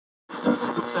What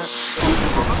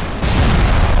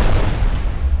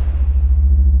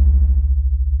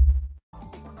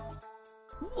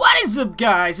is up,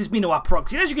 guys? It's me,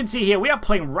 Proxy. As you can see here, we are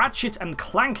playing Ratchet and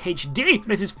Clank HD.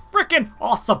 This is freaking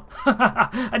awesome.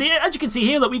 And here, as you can see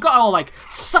here, look, we got our like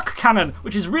suck cannon,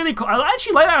 which is really cool. I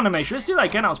actually like that animation. Let's do that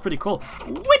again. That was pretty cool.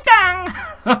 Whitang!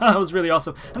 That was really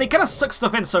awesome. And it kind of sucks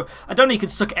stuff in. So I don't know, you can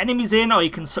suck enemies in, or you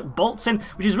can suck bolts in,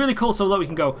 which is really cool. So that we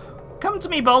can go. Come to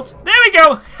me, Bolt. There we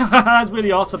go. That's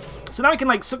really awesome. So now we can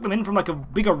like suck them in from like a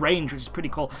bigger range, which is pretty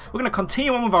cool. We're going to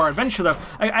continue on with our adventure though.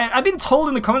 I've been told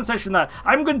in the comment section that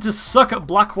I'm going to suck at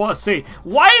Blackwater Sea.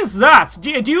 Why is that?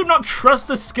 Do you not trust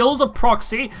the skills of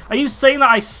Proxy? Are you saying that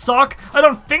I suck? I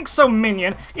don't think so,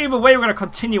 minion. Either way, we're going to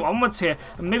continue onwards here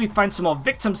and maybe find some more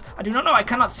victims. I do not know. I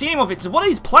cannot see any more victims. What are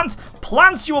these plants?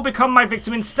 Plants, you will become my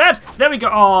victim instead. There we go.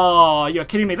 Oh, you're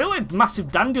kidding me. They look like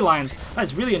massive dandelions. That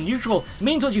is really unusual.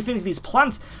 Means what do you think of these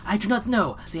plants? I do not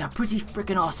know. They are pretty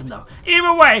freaking awesome though.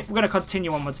 Either way, we're going to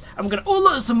continue onwards. And we're going to... Oh,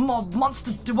 look, there's some more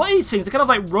monster... What are these things? They're kind of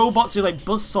like robots who like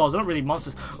buzzsaws. They're not really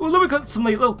monsters. Oh, look, we've got some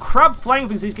like, little crab flying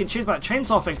things. These getting chased by a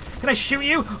chainsaw thing. Can I shoot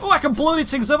you? Oh, I can blow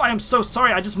these things up. I am so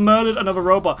sorry. I just murdered another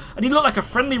robot. And he looked like a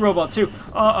friendly robot too.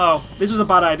 Uh-oh. This was a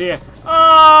bad idea.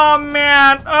 Oh,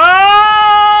 man.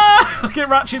 Oh! Look at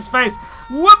Ratchet's face.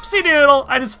 Whoopsie doodle!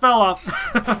 I just fell off.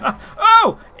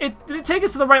 Oh! Did it take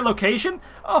us to the right location?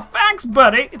 Oh, thanks,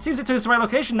 buddy. It seems it took us to the right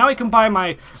location. Now I can buy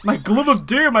my Glove of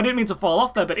Doom. I didn't mean to fall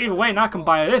off there, but either way, now I can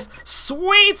buy this.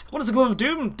 Sweet! What does the Glove of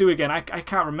Doom do again? I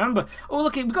can't remember. Oh,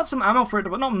 look, we got some ammo for it,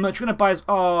 but not much. We're going to buy...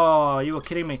 Oh, you were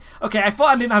kidding me. Okay, I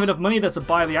thought I didn't have enough money there to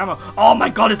buy the ammo. Oh my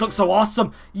god, this looks so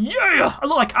awesome. Yeah! I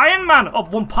look like Iron Man. Oh,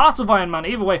 one part of Iron Man.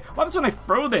 Either way, what happens when I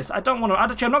throw this? I don't want to...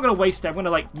 Actually, I'm not going to waste it. I'm going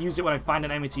to, like, use it when I find an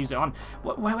enemy to use it on.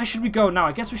 Where should we go now?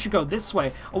 I guess we should go this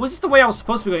way. Or was this the way I was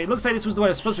supposed to be going? It looks like this was the way I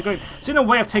was supposed to be going. So in a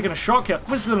way, I've taken a shortcut.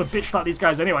 We're just going to bitch slap these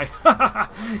guys anyway.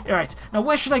 Alright, now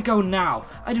where should I go now?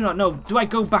 I do not know. Do I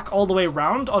go back all the way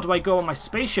around? Or do I go on my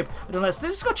spaceship? I don't know.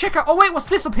 Let's go check out... Oh wait, what's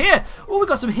this up here? Oh, we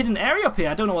got some hidden area up here.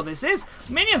 I don't know what this is.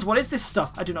 Minions, what is this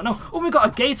stuff? I do not know. Oh, we got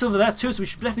a gate over there too, so we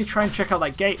should definitely try and check out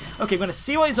that gate. Okay, I'm going to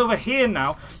see what is over here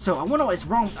now. So I wonder what is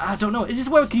wrong. I don't know. Is this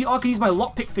where I can use my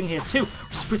lockpick thing here too?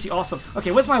 Which is pretty awesome.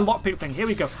 Okay, where's my lockpick thing? Here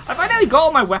we go. Have I nearly got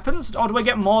all my weapons, or do I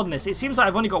get more than this? It seems like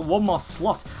I've only got one more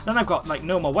slot. Then I've got, like,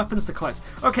 no more weapons to collect.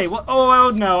 Okay, what?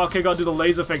 Oh, no. Okay, gotta do the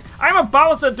laser thing. I'm about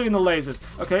to start doing the lasers.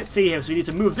 Okay, let's see here. So we need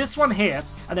to move this one here,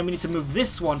 and then we need to move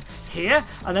this one here,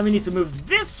 and then we need to move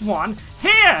this one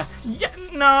here. Yeah,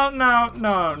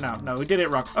 no. We did it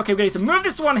wrong. Okay, we need to move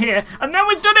this one here, and then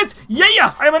we've done it.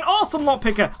 Yeah, I am an awesome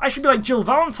lockpicker. I should be like Jill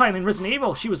Valentine in Resident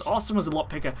Evil. She was awesome as a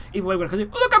lockpicker. Either way, we're gonna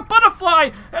continue. Oh, look, a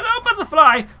butterfly. Hello,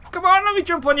 butterfly. Come on, let me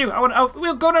jump on you.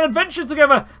 We'll go on an adventure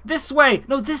together. This way.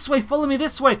 No, this way. Follow me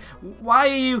this way. Why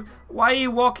are you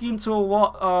walking into a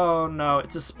wall? Oh, no.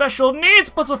 It's a special needs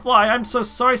butterfly. I'm so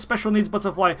sorry, special needs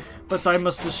butterfly, but I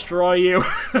must destroy you.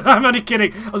 I'm only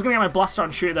kidding. I was going to get my blaster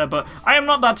and shoot it there, but I am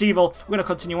not that evil. We're going to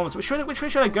continue on. Which way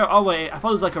should I go? Oh, wait. I thought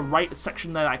there was like a right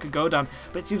section there that I could go down,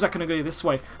 but it seems like I'm going to go this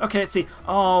way. Okay, let's see.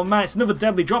 Oh, man. It's another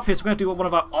deadly drop here, so we're going to do one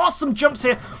of our awesome jumps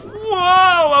here.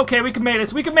 Whoa. Okay, we can make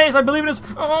this. We can make this. I believe in us.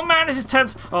 Oh, man. This is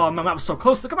tense. Oh, man. That was so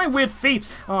close. Look at my weird feet.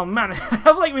 Oh, man. I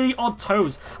have like really odd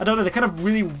toes. I don't know. They're kind of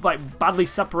really like badly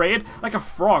separated, like a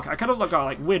frog. I kind of got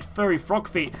like weird furry frog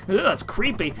feet. Ugh, that's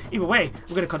creepy. Either way,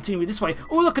 we're gonna continue this way.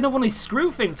 Oh, look, another one of these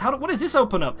screw things. What does this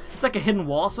open up? It's like a hidden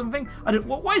wall or something.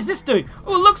 What is this doing?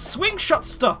 Oh, look, swing shot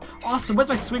stuff. Awesome. Where's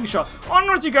my swing shot?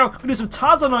 Onwards you go. We're gonna do some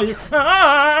Tarzan noises.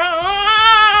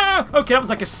 Okay, that was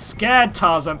like a scared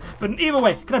Tarzan. But either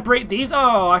way, can I break these?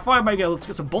 Oh, I thought I might be able to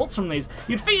get some bolts from these.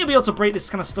 You'd think you'd be able to break this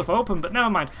kind of stuff open, but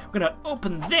never mind. We're gonna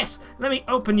open this. Let me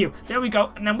open you. There we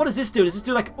go. And then what does this do? Does this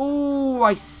do like, oh,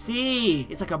 I see.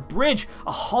 It's like a bridge,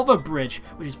 a hover bridge,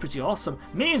 which is pretty awesome.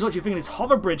 Minions, what do you think of this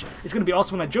hover bridge? It's gonna be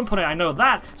awesome when I jump on it. I know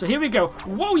that. So here we go.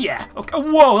 Whoa, yeah. Okay.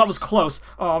 Whoa, that was close.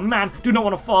 Oh man, do not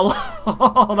want to fall.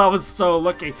 Oh, that was so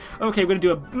lucky. Okay, we're gonna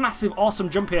do a massive, awesome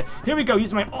jump here. Here we go.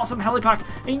 Using my awesome helipack.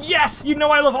 And yes, you know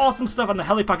I love awesome stuff, and the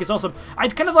helipack is awesome.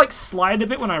 I'd kind of like slide a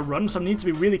bit when I run, so I need to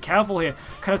be really careful here.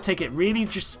 Kind of take it really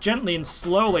just gently and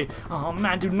slowly. Oh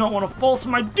man, do not want to fall to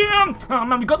my doom. Oh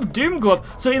man, we got the doom glove.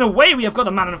 So in a way, we have got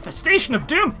the manifestation of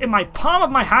doom in my palm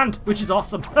of my hand, which is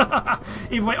awesome.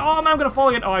 Either way, oh man, I'm gonna fall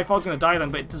again. Oh, I thought I was gonna die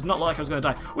then, but it does not look like I was gonna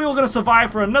die. We were gonna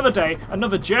survive for another day,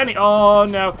 another journey. Oh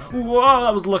no. Whoa,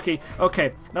 that was lucky.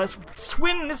 Okay, now let's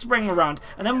swing this ring around,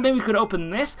 and then maybe we could open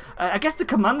this. I guess the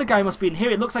commander guy must be in here.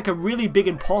 It looks like a really big,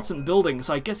 important building,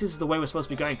 so I guess this is the way we're supposed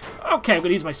to be going. Okay, I'm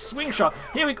gonna use my swing shot.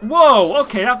 Here we go. Whoa,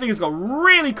 okay, that thing has got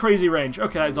really crazy range.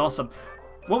 Okay, that is awesome.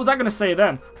 What was I going to say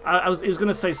then? It was going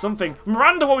to say something.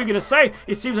 Miranda, what were you going to say?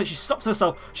 It seems like she stopped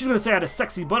herself. She's going to say I had a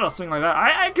sexy butt or something like that.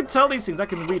 I can tell these things. I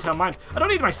can read her mind. I don't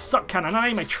need my suck cannon. I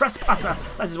need my trespasser.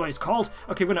 That is what it's called.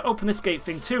 Okay, we're going to open this gate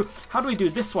thing too. How do we do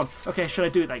this one? Okay, should I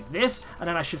do it like this? And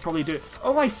then I should probably do it.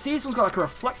 Oh, I see. This one's got like a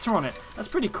reflector on it. That's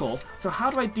pretty cool. So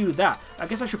how do I do that? I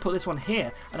guess I should put this one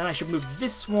here. And then I should move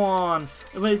this one.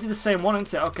 Well, is it the same one,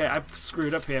 isn't it? Okay, I've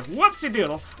screwed up here. Whoopsie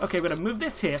doodle. Okay, we're going to move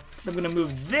this here. Then we're going to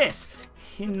move this.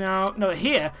 No,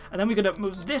 here, and then we're gonna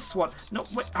move this one. No,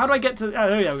 wait, how do I get to? Oh,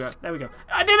 there we go. There we go.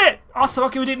 I did it. Awesome.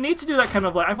 Okay, we didn't need to do that kind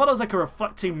of like. I thought it was like a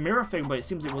reflecting mirror thing, but it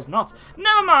seems it was not.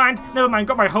 Never mind. Never mind.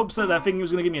 Got my hopes that thinking he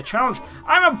was gonna give me a challenge.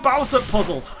 I'm a boss at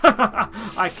puzzles.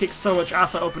 I kick so much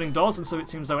ass at opening doors, and so it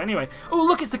seems so. Anyway. Oh,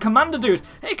 look, it's the commander dude.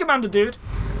 Hey, commander dude.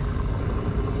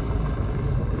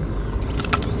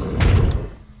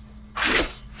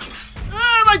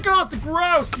 Oh my god, that's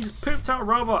gross. He just pooped out a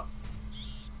robot.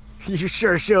 You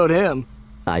sure showed him.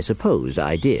 I suppose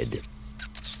I did.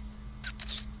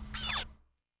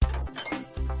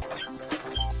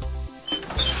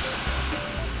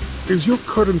 Is your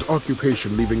current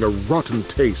occupation leaving a rotten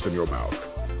taste in your mouth?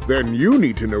 Then you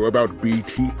need to know about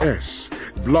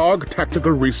BTS, Blog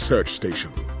Tactical Research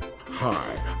Station.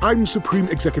 Hi, I'm Supreme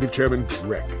Executive Chairman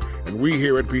Drek, and we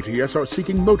here at BTS are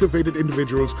seeking motivated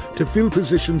individuals to fill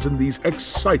positions in these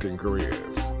exciting careers.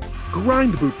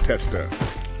 Grind boot tester,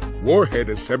 warhead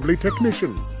assembly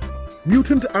technician,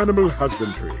 mutant animal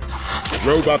husbandry,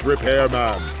 robot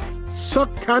repairman,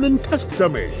 suck cannon test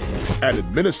dummy, and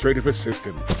administrative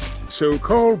assistant. So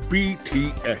call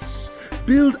BTS.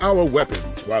 Build our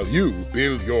weapons while you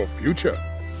build your future.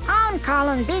 I'm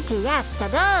calling BTS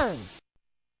today.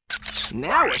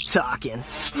 Now we're talking.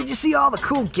 Did you see all the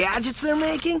cool gadgets they're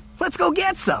making? Let's go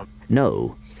get some.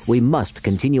 No, we must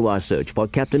continue our search for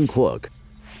Captain Quark.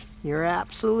 You're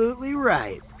absolutely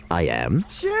right. I am?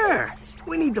 Sure.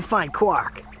 We need to find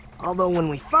Quark. Although when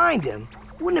we find him,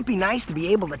 wouldn't it be nice to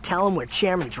be able to tell him where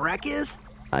Chairman Drek is?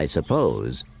 I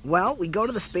suppose. Well, we go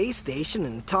to the space station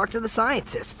and talk to the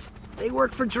scientists. They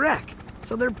work for Drek,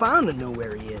 so they're bound to know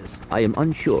where he is. I am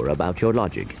unsure about your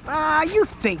logic. You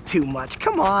think too much.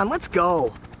 Come on, let's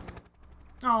go.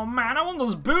 Oh man, I want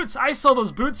those boots. I saw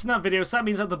those boots in that video, so that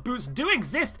means that the boots do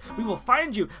exist. We will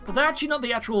find you. But they're actually not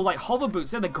the actual like hover boots.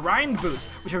 They're the grind boots,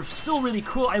 which are still really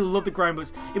cool. I love the grind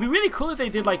boots. It'd be really cool if they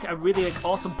did like a really like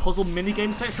awesome puzzle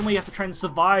minigame section where you have to try and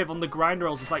survive on the grind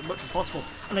rails as like much as possible.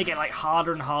 And they get like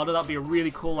harder and harder. That'd be a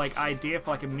really cool like idea for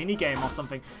like a minigame or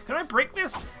something. Can I break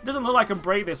this? It doesn't look like I can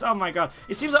break this. Oh my god.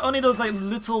 It seems like only those like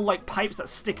little like pipes that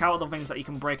stick out of the things that you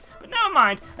can break. But never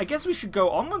mind. I guess we should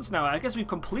go onwards now. I guess we've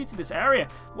completed this area.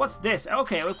 What's this?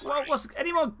 Okay, well, what's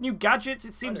any more new gadgets?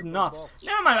 It seems not.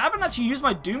 Never mind, I haven't actually used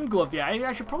my Doom Glove yet.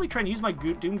 I should probably try and use my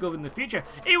Doom Glove in the future.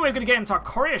 Anyway, we're going to get into our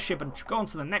courier ship and go on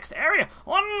to the next area.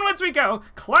 Onwards we go.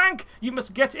 Clank, you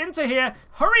must get into here.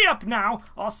 Hurry up now.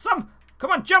 Awesome. Come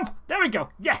on, jump! There we go.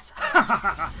 Yes!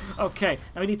 Okay,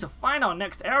 now we need to find our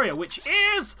next area, which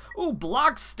is... Ooh,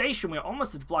 Blag Station. We're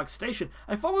almost at Blag Station.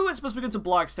 I thought we weren't supposed to be going to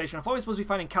Blag Station. I thought we were supposed to be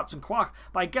finding Captain Quark,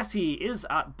 but I guess he is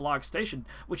at Blag Station,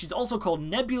 which is also called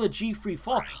Nebula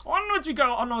G34. Onwards we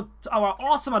go on our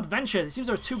awesome adventure. It seems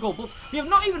there are 2 gold bolts. We have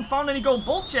not even found any gold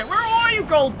bolts yet. Where are you,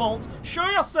 gold bolts? Show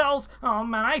yourselves! Oh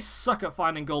man, I suck at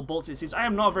finding gold bolts, it seems. I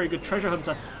am not a very good treasure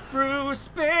hunter. Through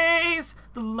space,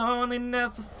 the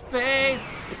loneliness of space.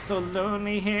 It's so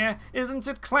lonely here, isn't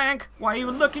it, Clank? Why are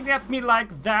you looking at me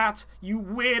like that, you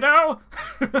weirdo?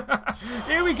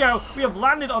 Here we go. We have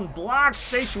landed on Blag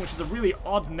Station, which is a really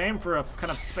odd name for a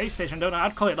kind of space station. I don't know.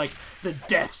 I'd call it like the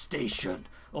Death Station.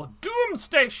 Or Doom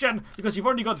Station, because you've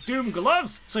already got Doom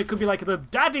Gloves, so it could be like the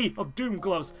daddy of Doom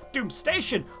Gloves, Doom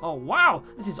Station. Oh wow,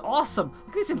 this is awesome. Look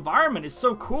at this environment, it's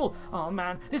so cool. Oh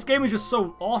man, this game is just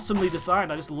so awesomely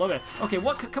designed, I just love it. Okay,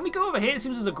 what can we go over here? It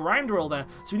seems there's a grind roll there,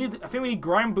 so I think we need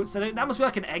grind boots. That must be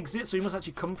like an exit, so we must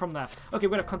actually come from there. Okay,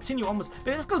 we're gonna continue onwards,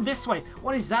 but let's go this way.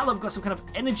 What is that? We've got some kind of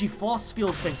energy force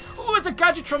field thing. Oh, it's a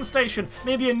Gadgetron station.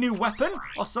 Maybe a new weapon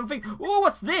or something. Oh,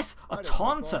 what's this? A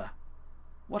taunter.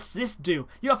 What's this do?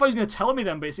 Yeah, I thought he was going to tell me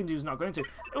then, but it seems he was not going to.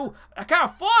 Oh, I can't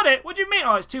afford it! What do you mean?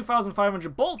 Oh, it's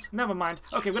 2,500 bolts. Never mind.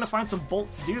 Okay, we're going to find some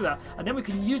bolts to do that, and then we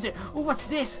can use it. Oh, what's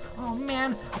this? Oh,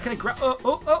 man. I can grab...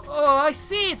 Oh, I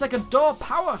see! It's like a door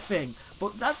power thing.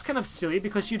 But that's kind of silly,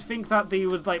 because you'd think that they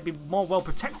would like be more well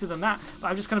protected than that, but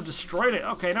I've just kind of destroyed it.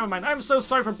 Okay, never mind. I'm so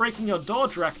sorry for breaking your door,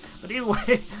 Drek. But either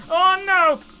way... Oh,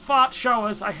 no! Fart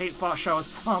showers. I hate fart showers.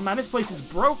 Oh man, this place is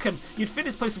broken. You'd think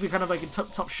this place would be kind of like in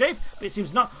top shape, but it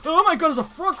seems not. Oh my god, there's a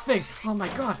frog thing. Oh my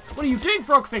god. What are you doing,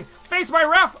 frog thing? Face my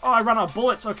wrath! Oh, I ran out of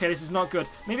bullets. Okay, this is not good.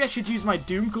 Maybe I should use my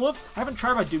Doom Glove. I haven't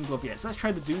tried my Doom Glove yet, so let's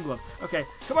try the Doom Glove. Okay,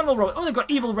 come on, little robot. Oh, they've got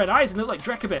evil red eyes and they look like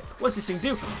Drekabit. What's this thing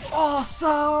do?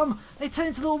 Awesome! They turn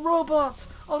into little robots.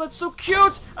 Oh, that's so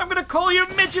cute! I'm gonna call you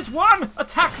Midget 1!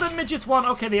 Attack them, Midget 1!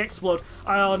 Okay, they explode.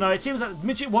 Oh no, it seems that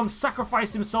Midget 1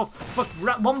 sacrificed himself for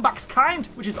Lombak's kind,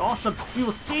 which is awesome. We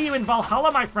will see you in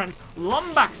Valhalla, my friend.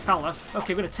 Lombak's Hella.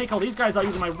 Okay, we're gonna take all these guys out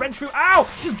using my wrench through. Ow!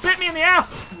 Just bit me in the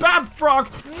ass! Bad frog!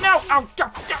 No! Ow!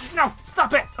 No!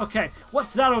 Stop it! Okay,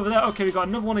 what's that over there? Okay, we got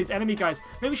another one of these enemy guys.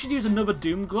 Maybe we should use another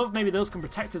Doom Glove. Maybe those can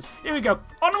protect us. Here we go.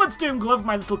 Onwards, Doom Glove,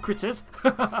 my little critters.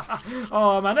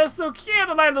 Oh man, they're so cute.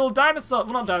 I like little dinosaurs.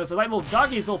 Well, not dinosaurs. Like little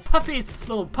doggies, little puppies,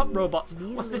 little pup robots.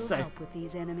 What's this say? Help with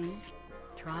these enemies?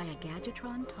 Try a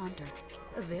Gadgetron Taunter.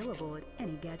 Available at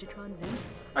any Gadgetron vendor.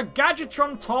 A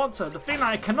Gadgetron Taunter, the thing that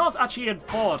I cannot actually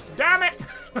afford. Damn it!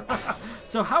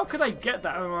 So how could I get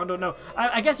that? I don't know.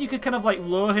 I guess you could kind of like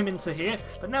lure him into here,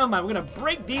 but never mind. We're gonna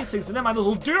break these things, and then my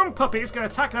little Doom Puppy is gonna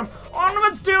attack them.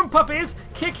 Onwards, Doom Puppies!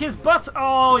 Kick his butt!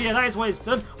 Oh yeah, that is what it's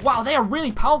done. Wow, they are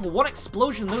really powerful. One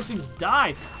explosion, those things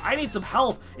die. I need some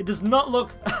health. It does not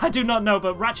look. I do not know,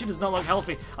 but Ratchet does not look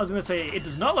healthy. I was gonna say it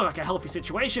does not look like a healthy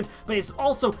situation, but it's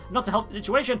also not a healthy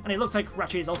situation, and it looks like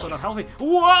Ratchet is also not healthy.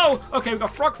 Whoa! Okay, we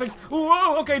got frog things.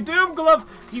 Whoa! Okay, Doom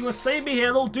Glove, you must save me here,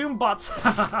 little Doom bots.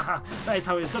 That is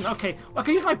how it is done. Okay, I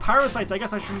can use my parasites. I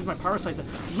guess I should use my parasites.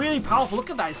 Really powerful. Look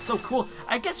at that. It's so cool.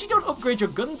 I guess you don't upgrade your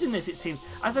guns in this, it seems.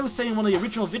 As I was saying in one of the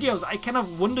original videos, I kind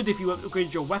of wondered if you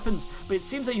upgraded your weapons, but it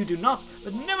seems that you do not.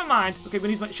 But never mind. Okay, I'm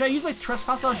gonna use my. Should I use my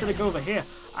trespasser or should I go over here?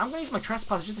 I'm gonna use my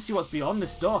trespasser just to see what's beyond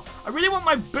this door. I really want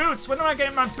my boots. When am I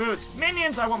getting my boots?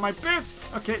 Minions, I want my boots.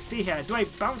 Okay, let's see here. Do I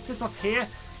bounce this off here?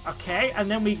 Okay,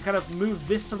 and then we kind of move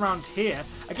this around here.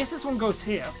 I guess this one goes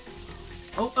here.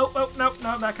 Oh,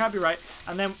 no, that can't be right.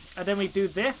 And then we do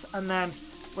this, and then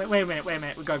wait a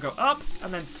minute. We gotta go up,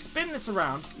 and then spin this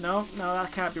around. No,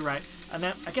 that can't be right. And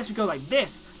then I guess we go like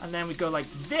this, and then we go like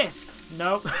this.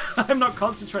 No, I'm not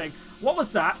concentrating. What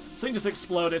was that? Something just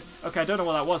exploded. Okay, I don't know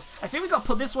what that was. I think we got to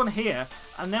put this one here,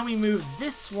 and then we move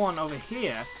this one over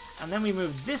here, and then we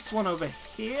move this one over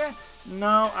here.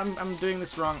 No, I'm doing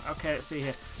this wrong. Okay, let's see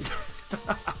here.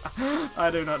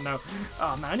 I do not know.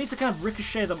 Oh man, I need to kind of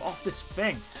ricochet them off this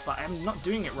thing, but I'm not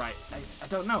doing it right. I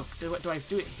don't know. Do I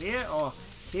do it here or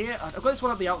here? I've got this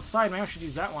one at the outside. Maybe I should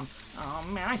use that one. Oh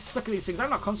man, I suck at these things. I'm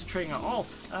not concentrating at all.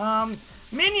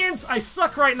 Minions, I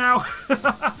suck right now.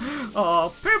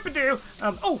 Oh, poop-a-doo.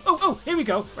 Oh, here we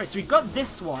go. Right, so we got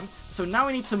this one. So now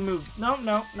we need to move. No.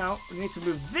 We need to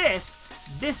move this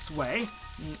way.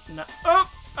 No.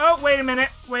 Oh, wait a minute.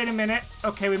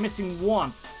 Okay, we're missing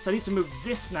one. So I need to move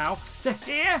this now to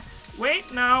here. Wait,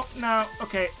 no.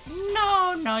 Okay.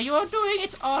 No, you are doing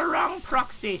it all wrong,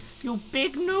 Proxy. You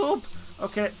big noob.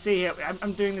 Okay, let's see here.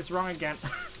 I'm doing this wrong again.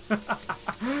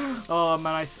 Oh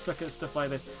man, I suck at stuff like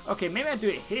this. Okay, maybe I do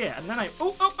it here, and then I.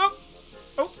 Oh!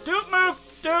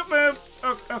 Don't move.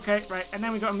 Oh, okay, right, and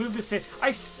then we gotta move this here.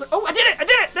 Oh, I did it!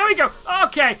 There we go.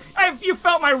 Okay, you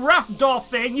felt my wrath door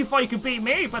thing. You thought you could beat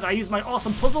me, but I used my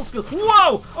awesome puzzle skills.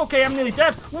 Whoa! Okay, I'm nearly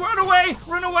dead. Run away!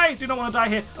 Do not want to die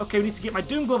here. Okay, we need to get my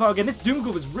Doom Glove out again. This Doom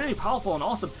Glove is really powerful and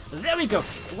awesome. There we go.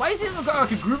 Why is it got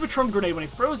like a Groovatron grenade when he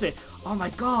throws it? Oh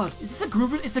my god, is this a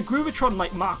It's a Groovatron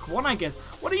like Mark 1, I guess.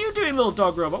 What are you doing, little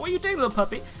dog robot? What are you doing, little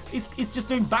puppy? He's just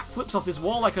doing backflips off this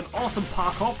wall like an awesome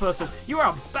parkour person. You are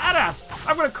a badass.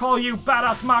 I'm gonna call you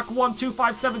Badass Mark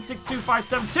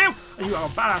 125762572. And you are a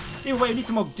badass. Anyway, we need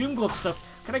some more Doom Glove stuff.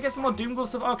 Can I get some more Doom Glove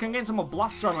stuff? Oh, okay, I'm getting some more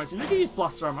blaster ammo. So we can use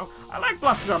blaster ammo. I like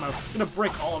blaster ammo. I'm gonna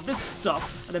break all of this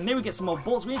stuff, and then maybe get some more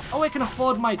bullets. I can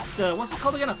afford my, what's it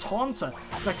called again? A Taunter.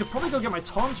 So I could probably go get my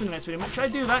Taunter in the next video. Should I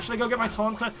do that? Should I go get my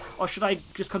Taunter? Or should I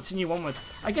just continue onwards?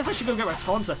 I guess I should go get my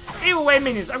Taunter. Either way,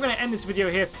 minions, I'm gonna end this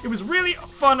video here. It was really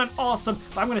fun and awesome,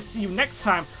 but I'm gonna see you next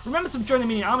time. Remember to join the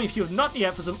Minion Army if you have not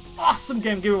yet for some awesome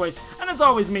game giveaways. And as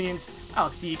always, minions, I'll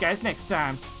see you guys next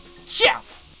time. Ciao!